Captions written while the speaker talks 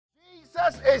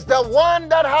Jesus is the one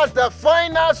that has the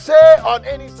final say on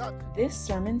any subject. This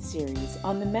sermon series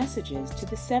on the messages to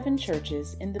the 7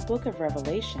 churches in the book of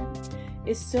Revelation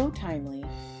is so timely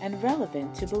and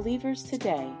relevant to believers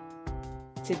today.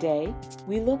 Today,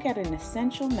 we look at an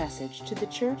essential message to the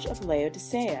Church of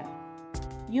Laodicea.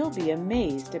 You'll be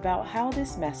amazed about how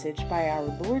this message by our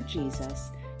Lord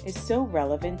Jesus is so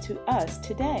relevant to us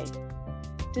today.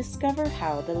 Discover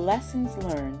how the lessons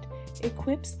learned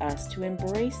equips us to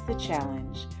embrace the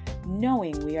challenge,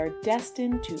 knowing we are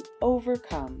destined to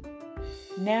overcome.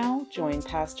 Now join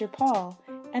Pastor Paul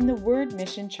and the Word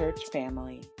Mission Church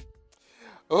family.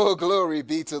 Oh, glory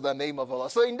be to the name of the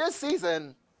Lord. So in this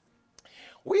season,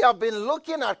 we have been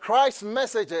looking at Christ's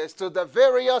messages to the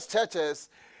various churches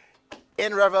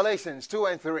in Revelations 2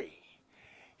 and 3.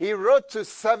 He wrote to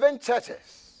 7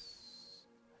 churches,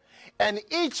 and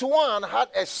each one had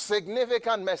a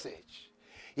significant message.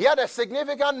 He had a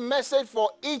significant message for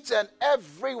each and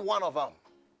every one of them.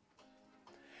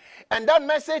 And that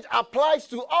message applies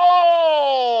to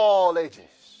all ages.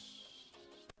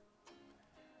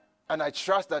 And I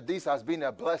trust that this has been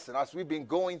a blessing as we've been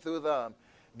going through them,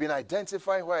 been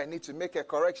identifying where I need to make a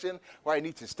correction, where I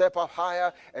need to step up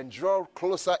higher and draw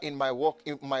closer in my walk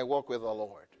with the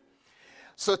Lord.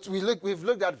 So we've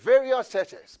looked at various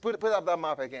churches. Put up that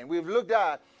map again. We've looked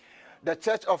at the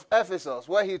church of Ephesus,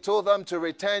 where he told them to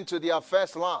return to their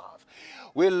first love.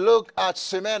 We look at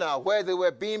Smyrna, where they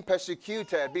were being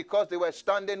persecuted because they were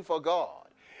standing for God.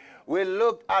 We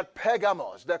looked at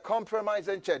Pergamos, the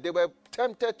compromising church. They were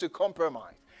tempted to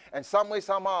compromise, and some way,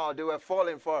 somehow, they were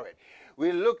falling for it.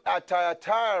 We looked at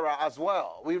Thyatira as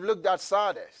well. We've looked at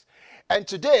Sardis. And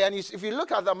today, if you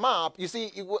look at the map, you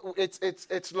see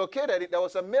it's located. There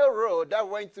was a mail road that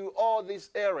went through all these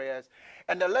areas,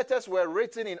 and the letters were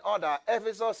written in order: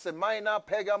 Ephesus, Smyrna,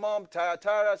 Pergamum,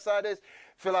 Thyatira, Sardis,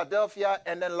 Philadelphia,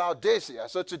 and then Laodicea.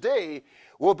 So today,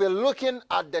 we'll be looking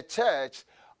at the church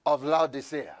of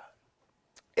Laodicea.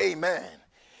 Amen.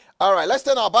 All right, let's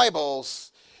turn our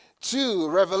Bibles to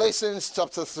Revelations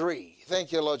chapter 3.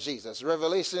 Thank you, Lord Jesus.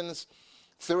 Revelations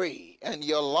 3. And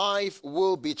your life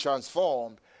will be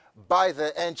transformed by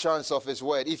the entrance of his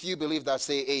word. If you believe that,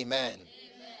 say amen.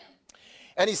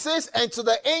 And he says, and to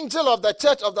the angel of the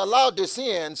church of the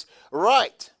Laodiceans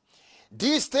write,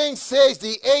 these things says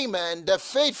the Amen, the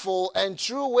faithful and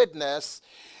true witness,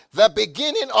 the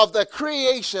beginning of the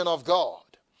creation of God.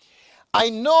 I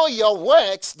know your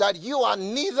works, that you are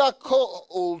neither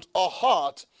cold or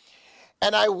hot,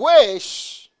 and I could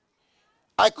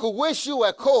wish you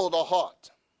were cold or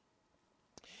hot.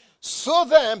 So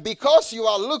then, because you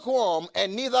are lukewarm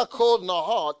and neither cold nor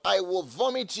hot, I will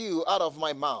vomit you out of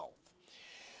my mouth.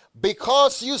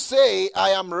 Because you say, I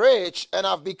am rich and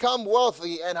have become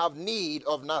wealthy and have need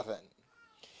of nothing,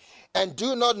 and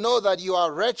do not know that you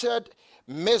are wretched,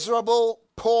 miserable,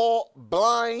 poor,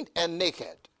 blind, and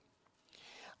naked.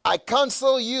 I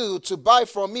counsel you to buy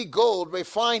from me gold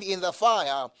refined in the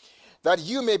fire, that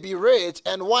you may be rich,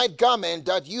 and white garment,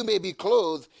 that you may be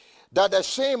clothed, that the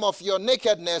shame of your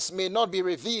nakedness may not be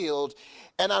revealed,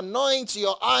 and anoint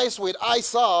your eyes with eye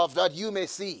salve, that you may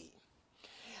see.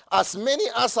 As many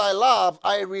as I love,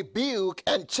 I rebuke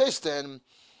and chasten.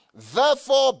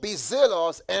 Therefore be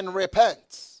zealous and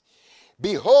repent.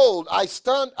 Behold, I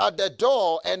stand at the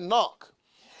door and knock.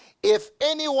 If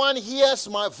anyone hears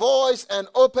my voice and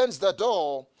opens the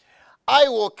door, I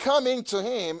will come into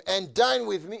him and dine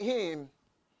with him,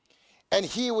 and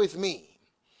he with me.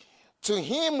 To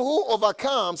him who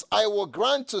overcomes, I will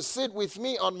grant to sit with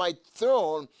me on my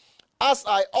throne, as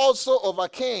I also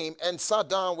overcame and sat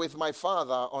down with my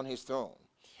Father on his throne.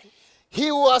 He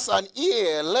who has an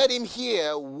ear, let him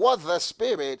hear what the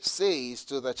Spirit says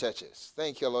to the churches.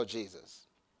 Thank you, Lord Jesus.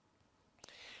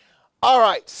 All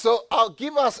right, so I'll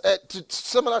give us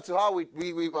similar to how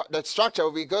the structure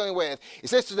we'll be going with. It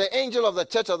says, to the angel of the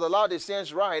church of the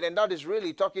Laodiceans write, and that is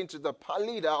really talking to the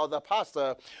leader or the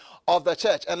pastor of the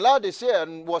church. And Laodicea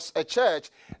was a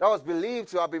church that was believed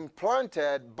to have been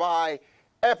planted by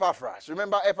Epaphras.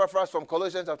 Remember Epaphras from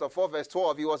Colossians chapter 4 verse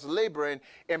 12. He was laboring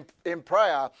in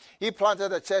prayer. He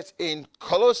planted a church in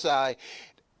Colossae,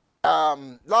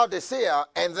 Laodicea,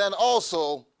 and then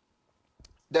also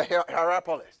the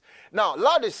Hierapolis. Now,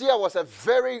 Laodicea was a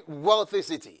very wealthy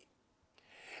city.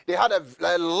 They had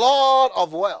a lot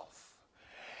of wealth.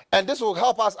 And this will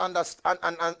help us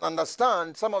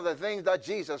understand some of the things that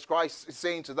Jesus Christ is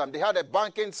saying to them. They had a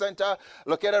banking center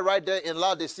located right there in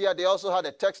Laodicea. They also had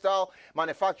a textile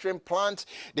manufacturing plant.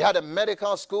 They had a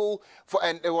medical school,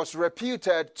 and it was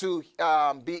reputed to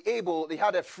they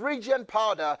had a Phrygian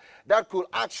powder that could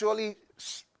actually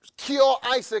cure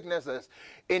eye sicknesses.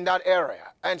 in that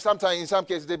area. And sometimes, in some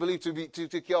cases, they believe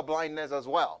to cure blindness as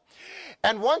well.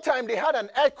 And one time they had an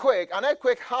earthquake. An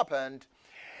earthquake happened,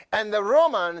 and the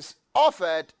Romans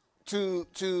offered to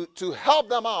help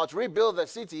them out, rebuild the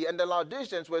city. And the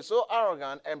Laodiceans were so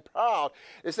arrogant and proud.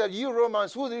 They said, you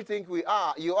Romans, who do you think we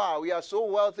are? You are. We are so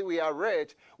wealthy, we are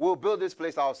rich. We'll build this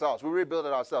place ourselves. We'll rebuild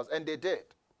it ourselves. And they did.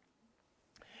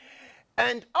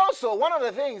 And also, one of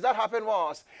the things that happened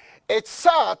was, it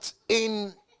sat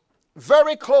in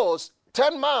very close,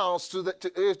 10 miles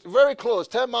very close,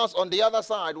 10 miles on the other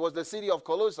side was the city of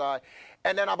Colossae,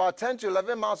 and then about 10 to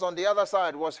 11 miles on the other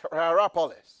side was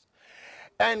Hierapolis.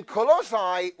 And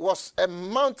Colossae was a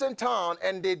mountain town,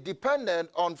 and they depended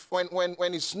on when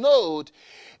it snowed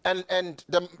and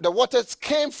the waters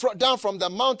came down from the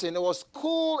mountain. It was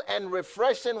cool and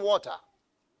refreshing water.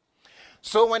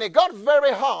 So when it got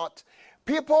very hot,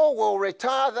 people will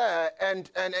retire there and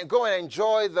go and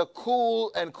enjoy the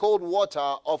cool and cold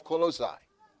water of Colossae.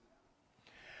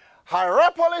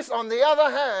 Hierapolis, on the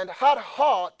other hand, had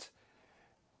hot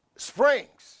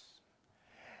springs.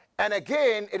 And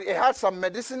again, it had some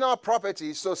medicinal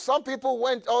properties. So some people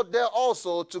went out there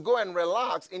also to go and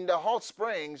relax in the hot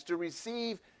springs to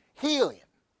receive healing.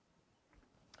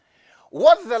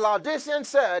 What the Laodiceans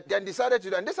said, then decided to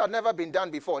do, and this had never been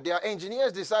done before. Their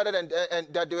engineers decided and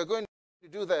that they were going to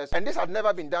do this, and this had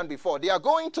never been done before. They are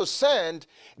going to send,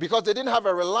 because they didn't have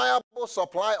a reliable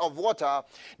supply of water,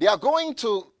 they are going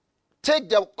to take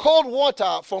the cold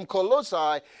water from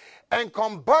Colossae and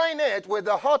combine it with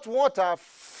the hot water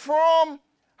from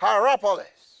Hierapolis.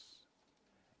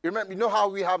 You know how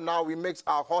we have now, we mix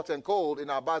our hot and cold in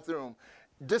our bathroom.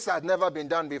 This had never been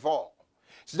done before.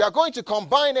 So they are going to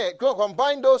combine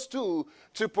those two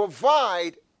to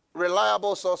provide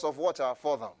reliable source of water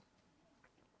for them.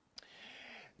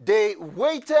 They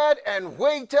waited and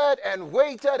waited and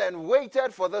waited and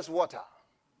waited for this water.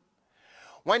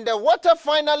 When the water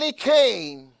finally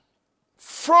came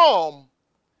from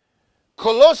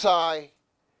Colossae,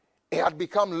 it had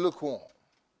become lukewarm.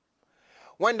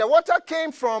 When the water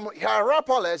came from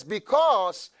Hierapolis,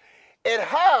 because it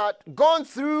had gone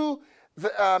through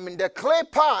the clay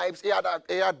pipes, it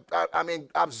had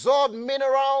absorbed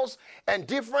minerals and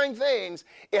different things.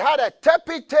 It had a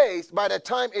tepid taste by the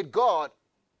time it got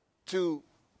to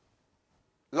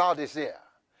Laodicea.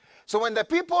 So when the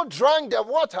people drank the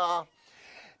water,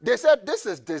 they said, this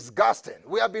is disgusting.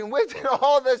 We have been waiting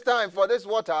all this time for this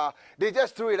water. They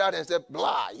just threw it out and said,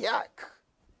 blah, yuck.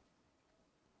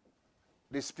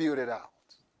 They spewed it out.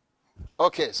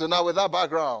 Okay, so now with that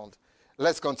background,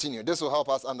 let's continue. This will help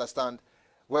us understand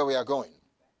where we are going.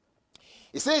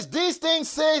 It says, these things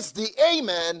says the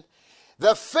Amen,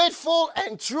 the faithful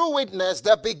and true witness,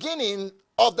 the beginning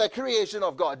of the creation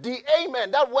of God. The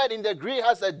Amen, that word in the Greek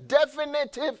has a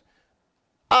definitive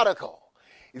article.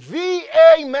 The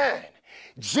Amen.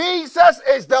 Jesus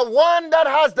is the one that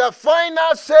has the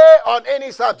final say on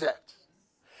any subject.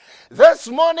 This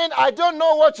morning, I don't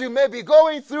know what you may be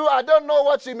going through. I don't know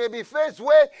what you may be faced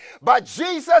with. But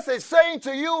Jesus is saying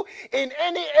to you, in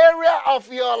any area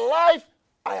of your life,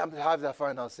 I am to have the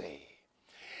final say.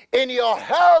 In your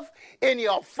health, in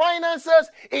your finances,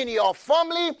 in your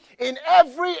family, in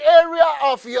every area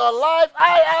of your life,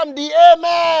 I am the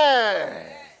Amen.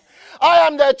 I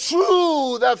am the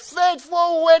true, the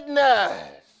faithful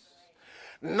witness.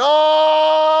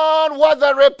 Not what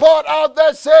the report out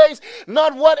there says,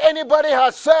 not what anybody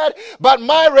has said, but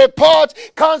my report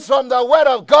comes from the Word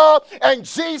of God, and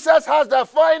Jesus has the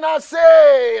final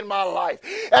say in my life.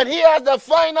 And He has the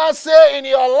final say in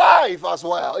your life as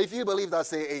well. If you believe that,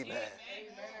 say amen.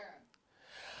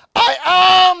 I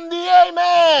am the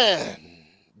Amen,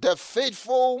 the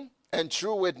faithful and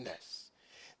true witness,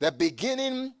 the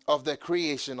beginning of the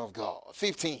creation of God.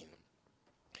 15.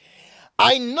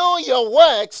 I know your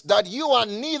works, that you are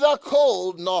neither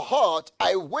cold nor hot.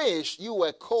 I wish you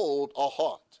were cold or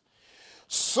hot.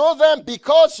 So then,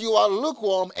 because you are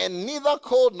lukewarm and neither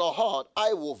cold nor hot,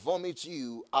 I will vomit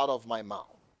you out of my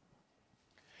mouth.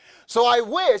 So I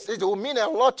wish, it will mean a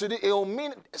lot to it will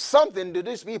mean something to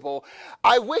these people.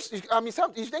 I wish, you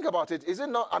think about it, is it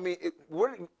not,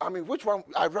 which one,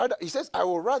 he says, I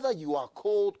will rather you are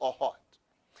cold or hot.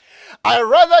 I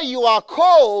rather you are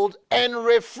cold and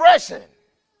refreshing,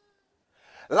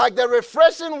 like the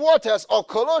refreshing waters of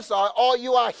Colossae, or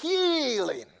you are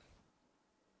healing,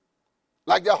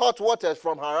 like the hot waters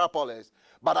from Hierapolis.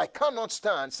 But I cannot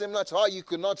stand, similar to how you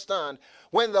could not stand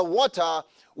when the water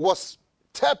was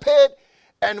tepid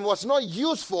and was not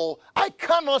useful. I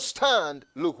cannot stand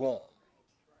lukewarm.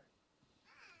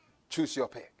 Choose your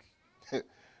pick.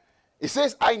 It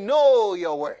says, I know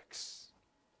your works.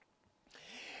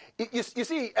 You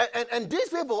see, and these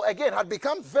people, again, had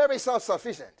become very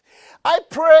self-sufficient. I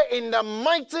pray in the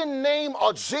mighty name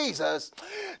of Jesus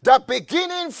that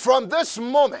beginning from this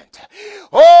moment,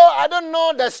 I don't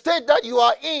know the state that you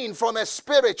are in from a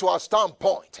spiritual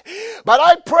standpoint, but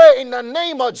I pray in the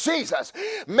name of Jesus,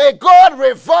 may God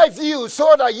revive you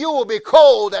so that you will be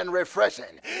cold and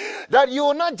refreshing, that you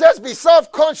will not just be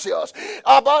self-conscious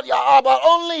about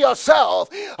only yourself,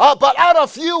 but out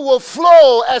of you will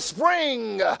flow a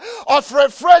spring of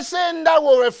refreshing that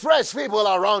will refresh people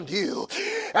around you.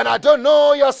 And I don't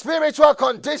know your spiritual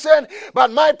condition,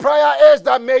 but my prayer is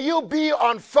that may you be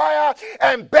on fire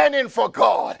and burning for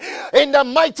God. In the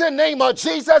mighty name of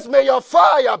Jesus, may your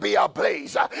fire be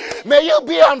ablaze. May you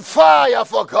be on fire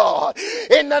for God.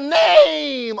 In the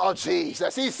name of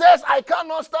Jesus. He says, I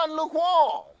cannot stand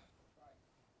lukewarm.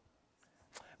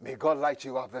 May God light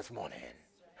you up this morning.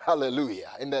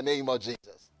 Hallelujah. In the name of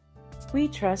Jesus. We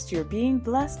trust you're being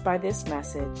blessed by this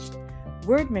message.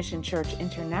 Word Mission Church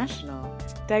International,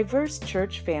 diverse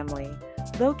church family,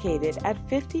 located at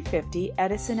 5050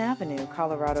 Edison Avenue,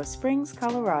 Colorado Springs,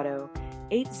 Colorado,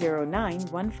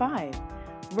 80915,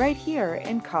 right here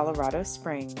in Colorado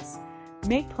Springs.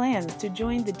 Make plans to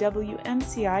join the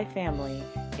WMCI family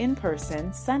in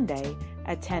person Sunday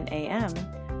at 10 a.m.,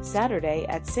 Saturday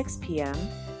at 6 p.m.,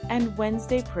 and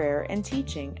Wednesday prayer and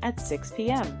teaching at 6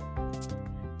 p.m.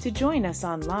 To join us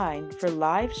online for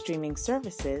live streaming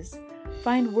services,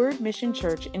 find Word Mission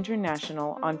Church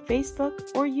International on Facebook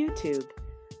or YouTube.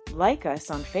 Like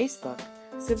us on Facebook,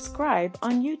 subscribe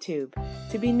on YouTube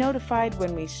to be notified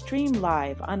when we stream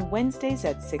live on Wednesdays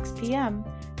at 6 p.m.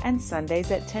 and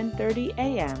Sundays at 10:30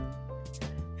 a.m.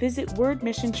 Visit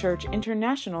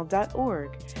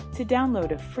wordmissionchurchinternational.org to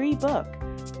download a free book,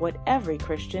 What Every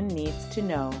Christian Needs to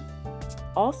Know.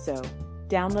 Also,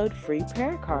 download free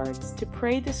prayer cards to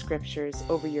pray the scriptures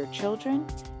over your children,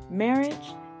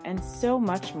 marriage, and so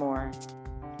much more.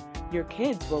 Your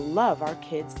kids will love our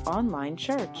Kids Online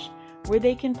Church, where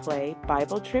they can play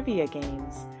Bible trivia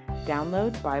games,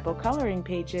 download Bible coloring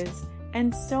pages,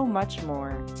 and so much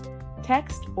more.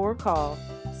 Text or call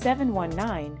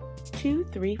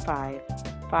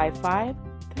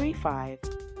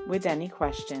 719-235-5535 with any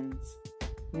questions.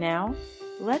 Now,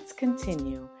 let's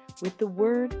continue with the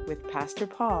Word with Pastor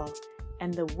Paul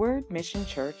and the Word Mission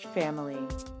Church family.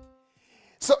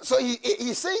 So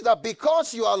he says that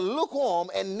because you are lukewarm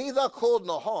and neither cold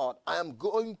nor hot, I am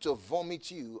going to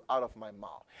vomit you out of my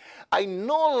mouth. I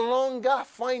no longer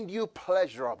find you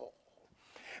pleasurable.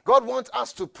 God wants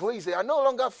us to please Him. I no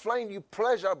longer find you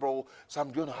pleasurable, so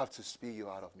I'm going to have to spew you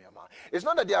out of my mouth. It's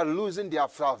not that they are losing their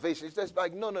salvation. It's just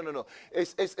like, no.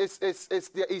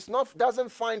 It's not,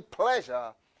 doesn't find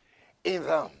pleasure in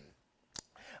them.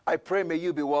 I pray may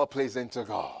you be well pleasing to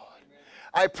God.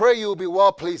 I pray you will be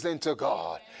well pleasing to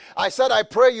God. I said, I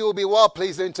pray you will be well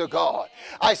pleasing to God.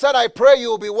 I said, I pray you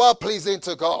will be well pleasing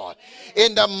to God.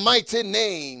 In the mighty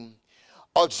name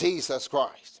of Jesus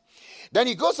Christ. Then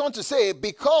he goes on to say,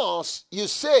 because you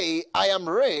say, I am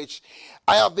rich,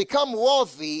 I have become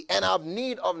wealthy, and have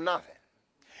need of nothing.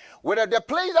 Well, the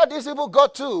place that these people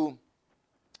got to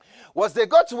was they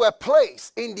got to a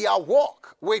place in their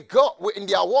walk with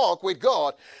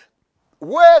God,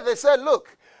 where they said,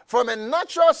 look, from a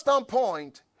natural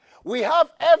standpoint, we have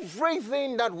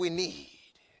everything that we need.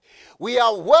 We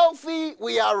are wealthy,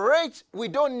 we are rich, we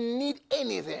don't need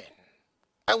anything.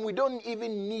 And we don't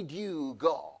even need you,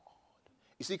 God.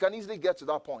 You see, you can easily get to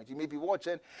that point. You may be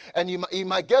watching, and you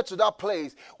might get to that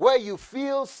place where you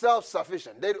feel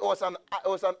self-sufficient. It was an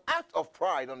act of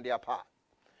pride on their part.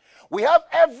 We have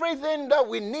everything that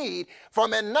we need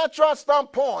from a natural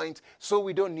standpoint, so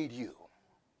we don't need you.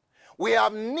 We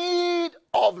have need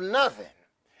of nothing.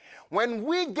 When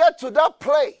we get to that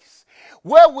place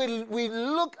where we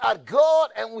look at God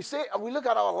and we look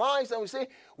at our lives and we say,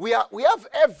 we have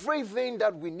everything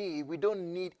that we need. We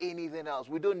don't need anything else.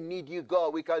 We don't need you,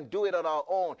 God. We can do it on our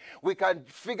own. We can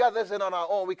figure this in on our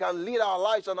own. We can lead our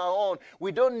lives on our own.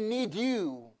 We don't need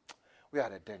you. We are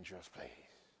at a dangerous place.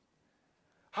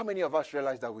 How many of us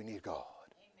realize that we need God?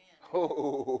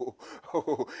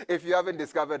 If you haven't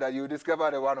discovered that, you'll discover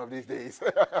it one of these days.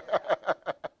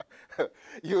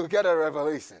 You'll get a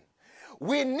revelation.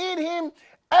 We need Him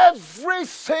every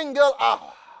single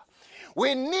hour.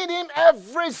 We need Him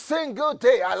every single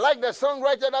day. I like the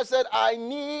songwriter that said, I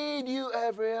need you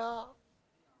every hour.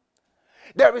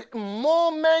 There is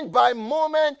moment by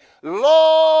moment,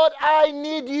 Lord, I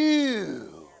need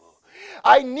you.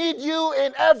 I need you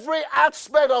in every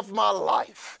aspect of my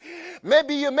life.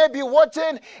 Maybe you may be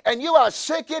watching and you are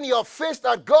shaking your fist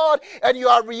at God and you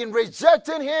are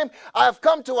rejecting Him. I have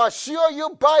come to assure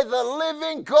you by the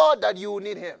living God that you will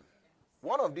need Him.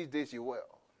 One of these days you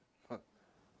will.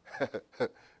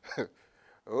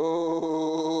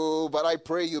 Oh, but I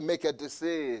pray you make a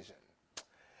decision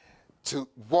to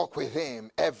walk with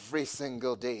him every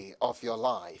single day of your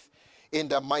life in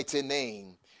the mighty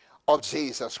name of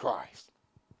Jesus Christ.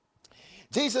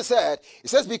 Jesus said, he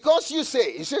says, because you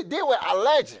say, he said, they were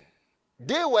alleging,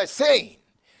 they were saying,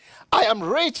 I am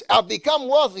rich, I've become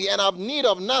wealthy, and have need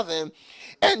of nothing,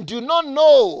 and do not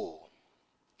know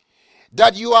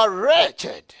that you are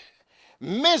wretched,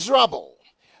 miserable,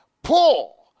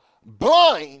 poor,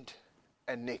 blind,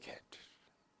 and naked.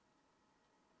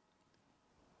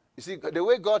 You see, the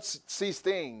way God sees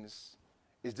things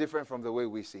is different from the way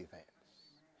we see things.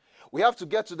 We have to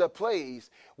get to the place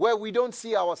where we don't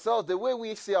see ourselves the way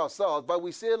we see ourselves, but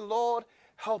we say, Lord,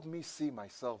 help me see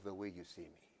myself the way you see me.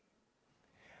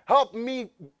 Help me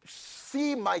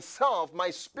see myself, my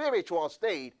spiritual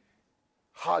state,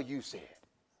 how you see it.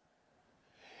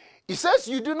 He says,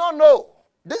 you do not know.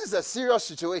 This is a serious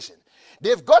situation.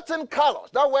 They've gotten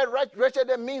callous. That word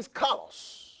wretched means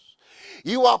callous.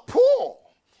 You are poor.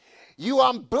 You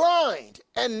are blind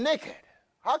and naked.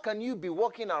 How can you be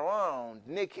walking around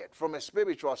naked from a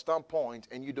spiritual standpoint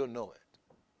and you don't know it?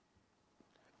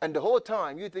 And the whole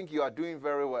time you think you are doing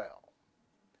very well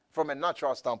from a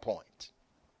natural standpoint.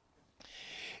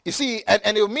 You see,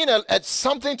 and it will mean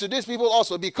something to these people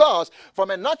also, because from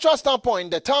a natural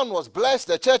standpoint, the town was blessed,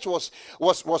 the church was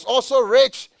also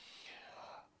rich,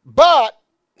 but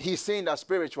he's saying that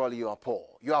spiritually you are poor.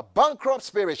 You are bankrupt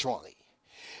spiritually.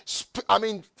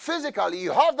 Physically,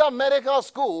 you have that medical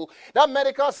school, that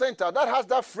medical center that has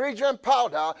that fragrant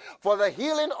powder for the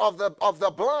healing of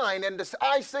the blind and the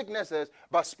eye sicknesses,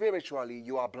 but spiritually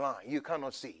you are blind. You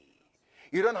cannot see.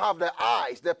 You don't have the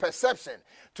eyes, the perception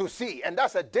to see, and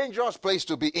that's a dangerous place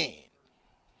to be in.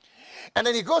 And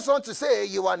then he goes on to say,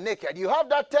 you are naked. You have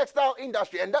that textile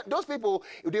industry, and those people,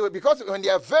 because when they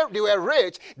were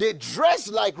rich, they dressed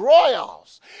like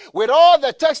royals. With all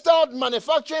the textile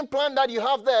manufacturing plant that you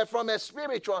have there, from a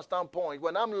spiritual standpoint,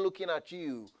 when I'm looking at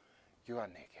you, you are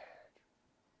naked.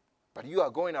 But you are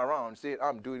going around saying,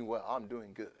 I'm doing well, I'm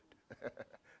doing good.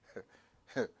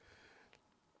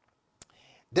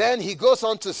 Then he goes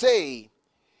on to say,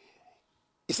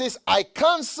 he says, I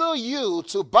counsel you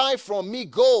to buy from me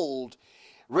gold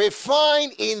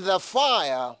refined in the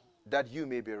fire, that you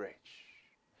may be rich.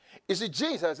 You see,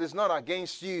 Jesus is not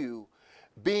against you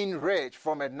being rich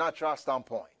from a natural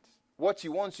standpoint. What he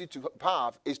wants you to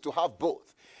have is to have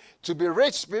both. To be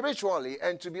rich spiritually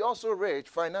and to be also rich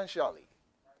financially.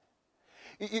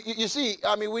 You see,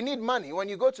 we need money. When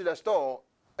you go to the store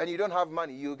and you don't have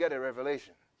money, you get a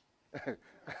revelation.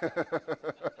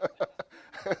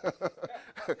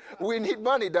 We need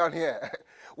money down here.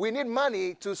 We need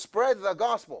money to spread the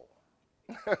gospel.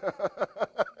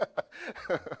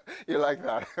 You like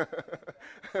that?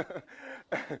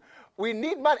 We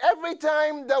need money. Every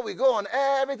time that we go on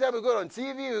air, every time we go on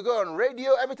TV, we go on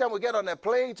radio, every time we get on a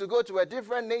plane to go to a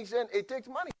different nation, it takes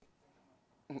money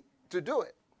to do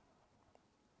it.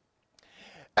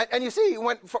 And you see,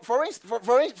 when, for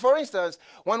instance,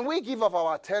 when we give up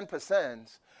our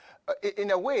 10%, in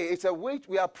a way, it's a way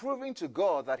we are proving to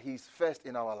God that he's first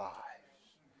in our lives.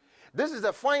 This is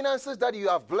the finances that you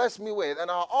have blessed me with,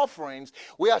 and our offerings.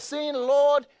 We are saying,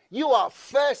 Lord, you are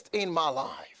first in my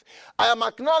life. I am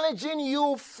acknowledging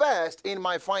you first in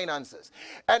my finances.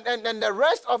 And the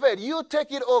rest of it, you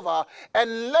take it over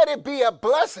and let it be a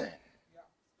blessing.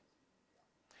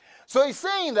 So he's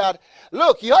saying that,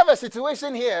 look, you have a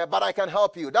situation here, but I can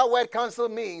help you. That word counsel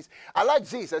means, I like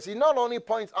Jesus. He not only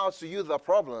points out to you the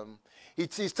problem,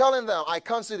 he's telling them, I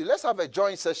counsel you. Let's have a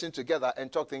joint session together and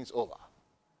talk things over.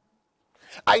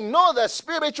 I know the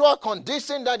spiritual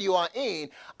condition that you are in.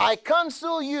 I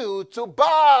counsel you to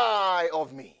buy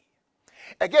of me.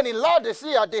 Again, in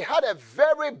Laodicea, they had a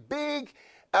very big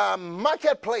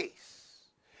marketplace.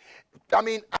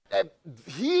 A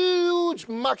huge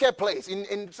marketplace.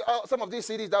 In some of these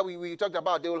cities that we talked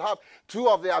about, they will have 2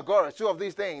 of the agoras, 2 of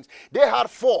these things. They had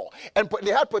 4. And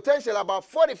they had potential about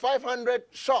 4,500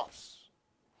 shops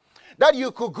that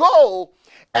you could go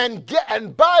and get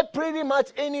and buy pretty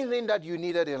much anything that you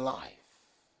needed in life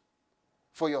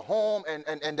for your home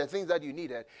and the things that you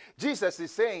needed. Jesus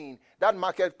is saying that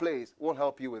marketplace won't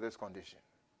help you with this condition.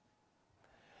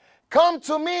 Come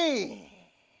to me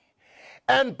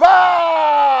and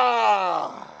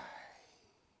buy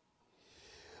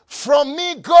from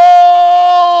me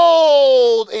gold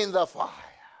in the fire.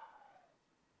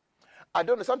 I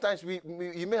don't know, sometimes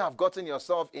you may have gotten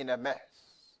yourself in a mess.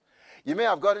 You may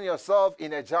have gotten yourself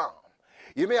in a jam.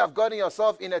 You may have gotten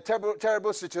yourself in a terrible,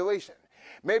 terrible situation.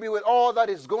 Maybe with all that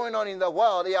is going on in the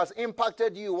world, it has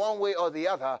impacted you one way or the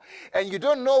other, and you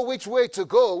don't know which way to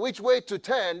go, which way to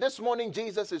turn. This morning,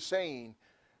 Jesus is saying,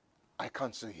 I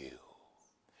counsel you.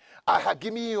 I have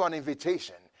given you an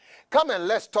invitation. Come and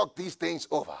let's talk these things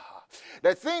over.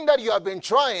 The thing that you have been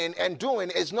trying and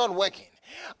doing is not working.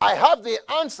 I have the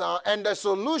answer and the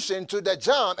solution to the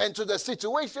jam and to the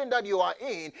situation that you are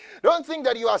in. Don't think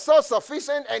that you are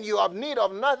self-sufficient and you have need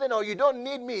of nothing or you don't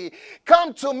need me.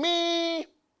 Come to me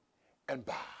and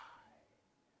buy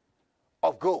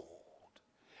of gold.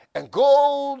 And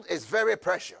gold is very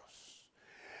precious.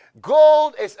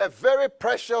 Gold is a very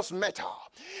precious metal.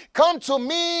 Come to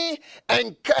me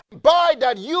and buy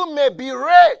that you may be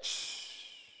rich.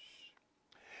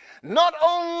 Not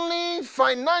only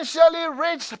financially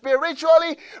rich,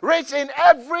 spiritually rich in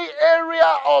every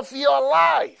area of your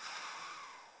life.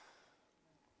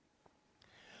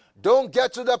 Don't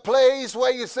get to the place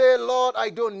where you say, Lord, I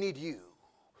don't need you.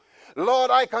 Lord,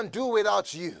 I can do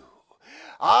without you.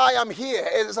 I am here.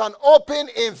 It is an open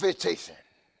invitation.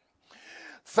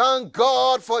 Thank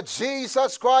God for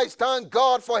Jesus Christ. Thank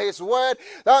God for his word.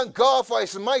 Thank God for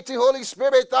his mighty Holy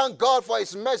Spirit. Thank God for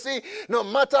his mercy. No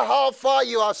matter how far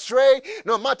you have strayed,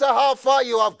 no matter how far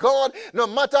you have gone, no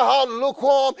matter how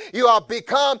lukewarm you have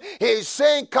become, he is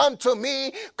saying, come to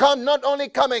me. Come, not only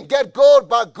come and get gold,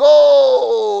 but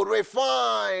gold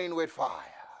refined with fire.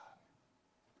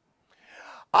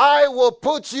 I will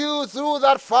put you through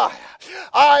that fire.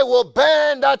 I will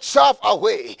burn that chaff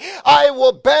away. I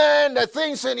will burn the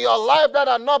things in your life that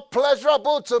are not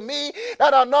pleasurable to me,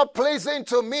 that are not pleasing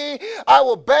to me. I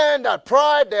will burn that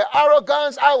pride, the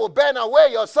arrogance. I will burn away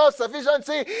your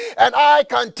self-sufficiency, and I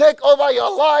can take over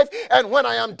your life. And when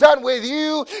I am done with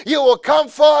you, you will come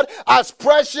forth as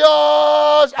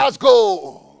precious as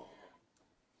gold.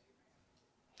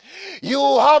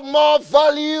 You have more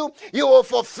value. You will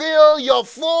fulfill your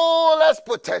fullest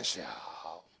potential.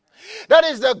 That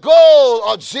is the goal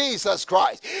of Jesus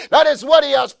Christ. That is what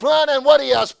he has planned and what he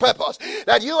has purposed.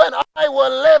 That you and I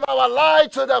will live our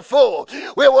life to the full.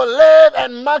 We will live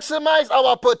and maximize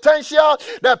our potential,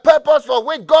 the purpose for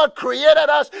which God created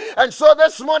us. And so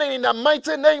this morning, in the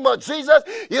mighty name of Jesus,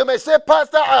 you may say,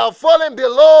 Pastor, I have fallen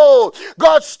below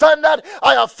God's standard.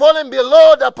 I have fallen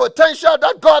below the potential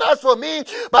that God has for me.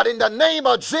 But in the name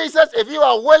of Jesus, if you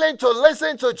are willing to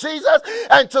listen to Jesus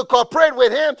and to cooperate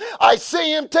with him, I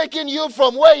see him taking you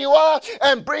from where you are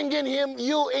and bringing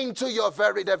you into the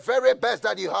very best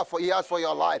that he has for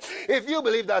your life. If you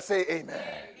believe that, say amen.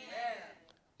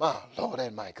 My Lord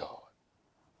and my God.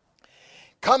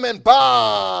 Come and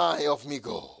buy of me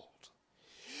gold.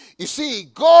 You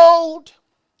see, gold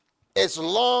is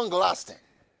long lasting.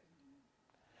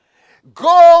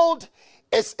 Gold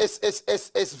is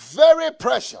very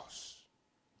precious.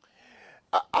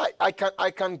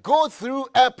 I can go through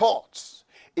airports.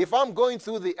 If I'm going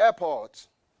through the airport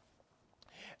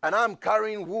and I'm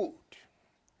carrying wood,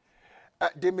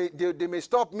 they may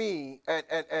stop me and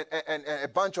a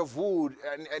bunch of wood,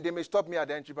 and they may stop me at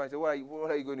the entry point and say,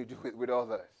 what are you going to do with all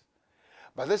this?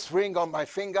 But this ring on my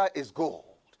finger is gold.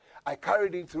 I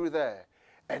carried it through there,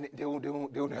 and they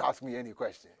won't ask me any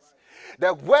questions.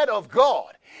 The word of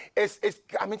God is,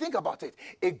 think about it.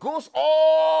 It goes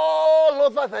all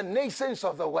over the nations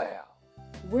of the world.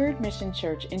 Word Mission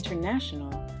Church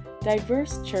International,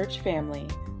 diverse church family,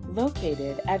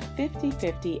 located at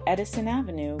 5050 Edison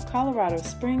Avenue, Colorado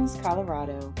Springs,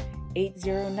 Colorado,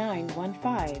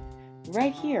 80915,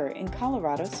 right here in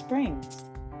Colorado Springs.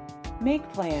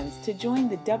 Make plans to join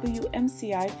the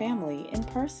WMCI family in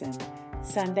person,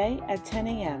 Sunday at 10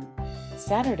 a.m.,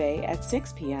 Saturday at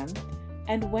 6 p.m.,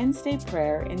 and Wednesday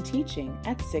prayer and teaching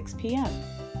at 6 p.m.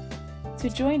 To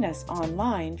join us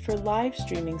online for live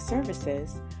streaming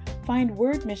services, find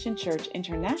Word Mission Church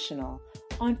International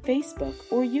on Facebook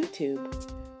or YouTube.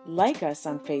 Like us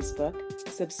on Facebook,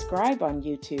 subscribe on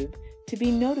YouTube to be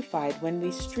notified when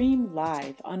we stream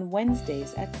live on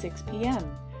Wednesdays at 6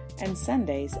 p.m. and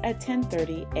Sundays at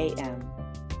 10:30 a.m.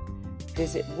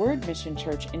 Visit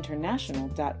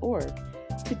wordmissionchurchinternational.org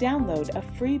to download a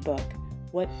free book,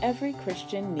 What Every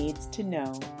Christian Needs to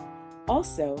Know.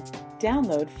 Also,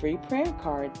 download free prayer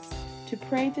cards to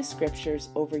pray the scriptures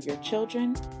over your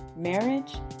children,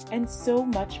 marriage, and so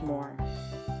much more.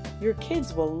 Your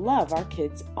kids will love our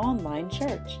kids' online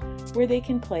church, where they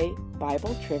can play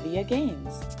Bible trivia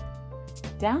games,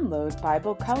 download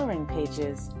Bible coloring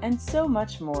pages, and so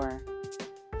much more.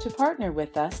 To partner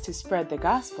with us to spread the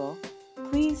gospel,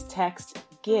 please text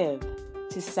GIVE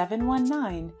to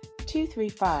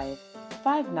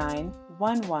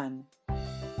 719-235-5911.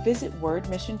 Visit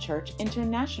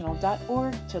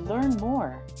wordmissionchurchinternational.org to learn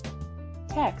more.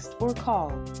 text or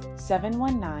call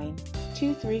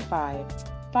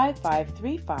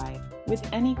 719-235-5535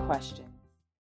 with any questions.